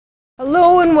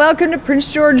Hello and welcome to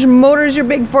Prince George Motors, your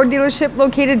big Ford dealership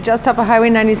located just off of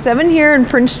Highway 97 here in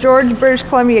Prince George, British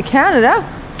Columbia, Canada.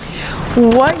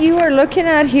 What you are looking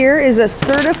at here is a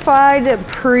certified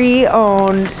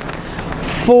pre-owned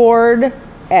Ford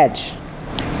Edge.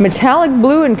 Metallic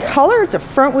blue in color, it's a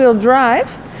front wheel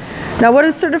drive. Now what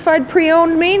does certified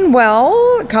pre-owned mean?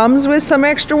 Well, it comes with some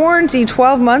extra warranty,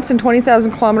 12 months and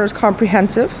 20,000 kilometers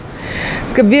comprehensive.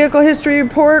 It's got vehicle history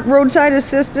report, roadside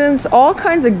assistance, all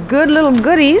kinds of good little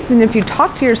goodies. And if you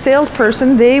talk to your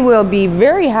salesperson, they will be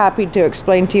very happy to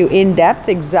explain to you in depth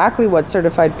exactly what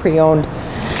certified pre-owned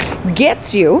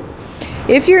gets you.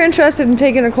 If you're interested in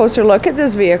taking a closer look at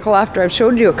this vehicle after I've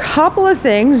showed you a couple of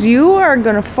things, you are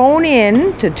going to phone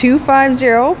in to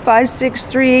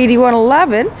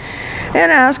 250-563-8111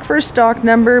 and ask for stock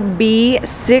number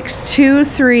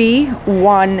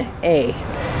B6231A.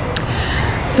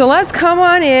 So let's come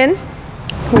on in.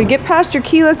 When you get past your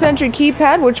keyless entry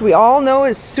keypad, which we all know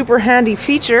is super handy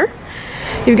feature,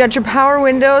 you've got your power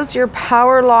windows, your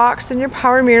power locks, and your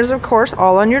power mirrors, of course,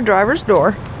 all on your driver's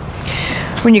door.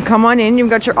 When you come on in, you've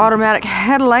got your automatic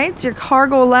headlights, your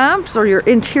cargo lamps, or your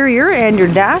interior, and your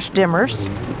dash dimmers.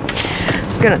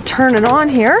 Just gonna turn it on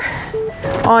here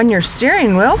on your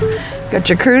steering wheel. Got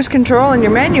your cruise control and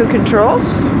your menu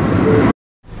controls.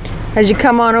 As you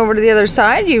come on over to the other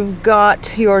side, you've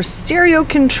got your stereo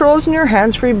controls and your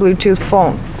hands-free Bluetooth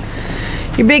phone.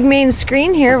 Your big main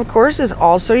screen here, of course, is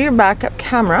also your backup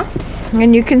camera.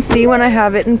 And you can see when I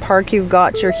have it in park, you've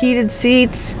got your heated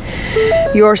seats,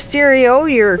 your stereo,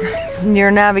 your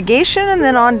navigation, and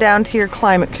then on down to your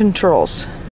climate controls.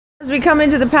 As we come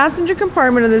into the passenger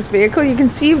compartment of this vehicle, you can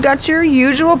see you've got your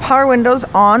usual power windows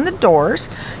on the doors.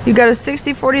 You've got a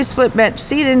 60/40 split bench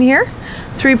seat in here,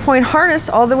 3-point harness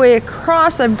all the way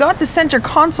across. I've got the center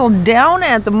console down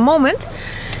at the moment.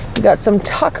 You've got some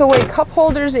tuck away cup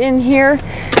holders in here,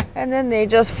 and then they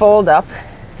just fold up.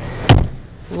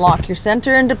 Lock your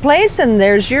center into place, and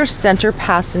there's your center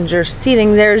passenger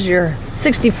seating. There's your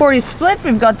 60/40 split.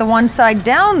 We've got the one side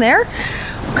down there.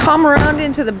 Come around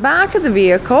into the back of the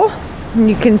vehicle, and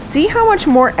you can see how much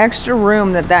more extra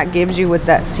room that gives you with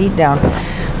that seat down.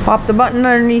 Pop the button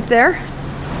underneath there,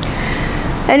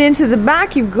 and into the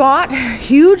back you've got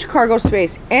huge cargo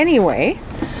space anyway.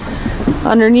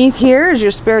 Underneath here is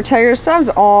your spare tire stubs,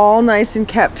 all nice and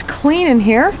kept clean in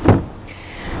here.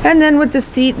 And then with the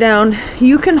seat down,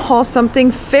 you can haul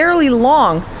something fairly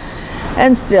long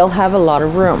and still have a lot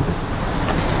of room.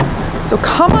 So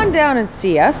come on down and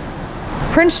see us.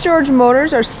 Prince George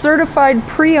Motors are certified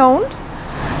pre-owned.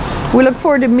 We look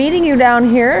forward to meeting you down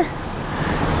here,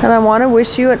 and I want to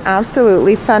wish you an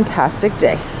absolutely fantastic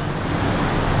day.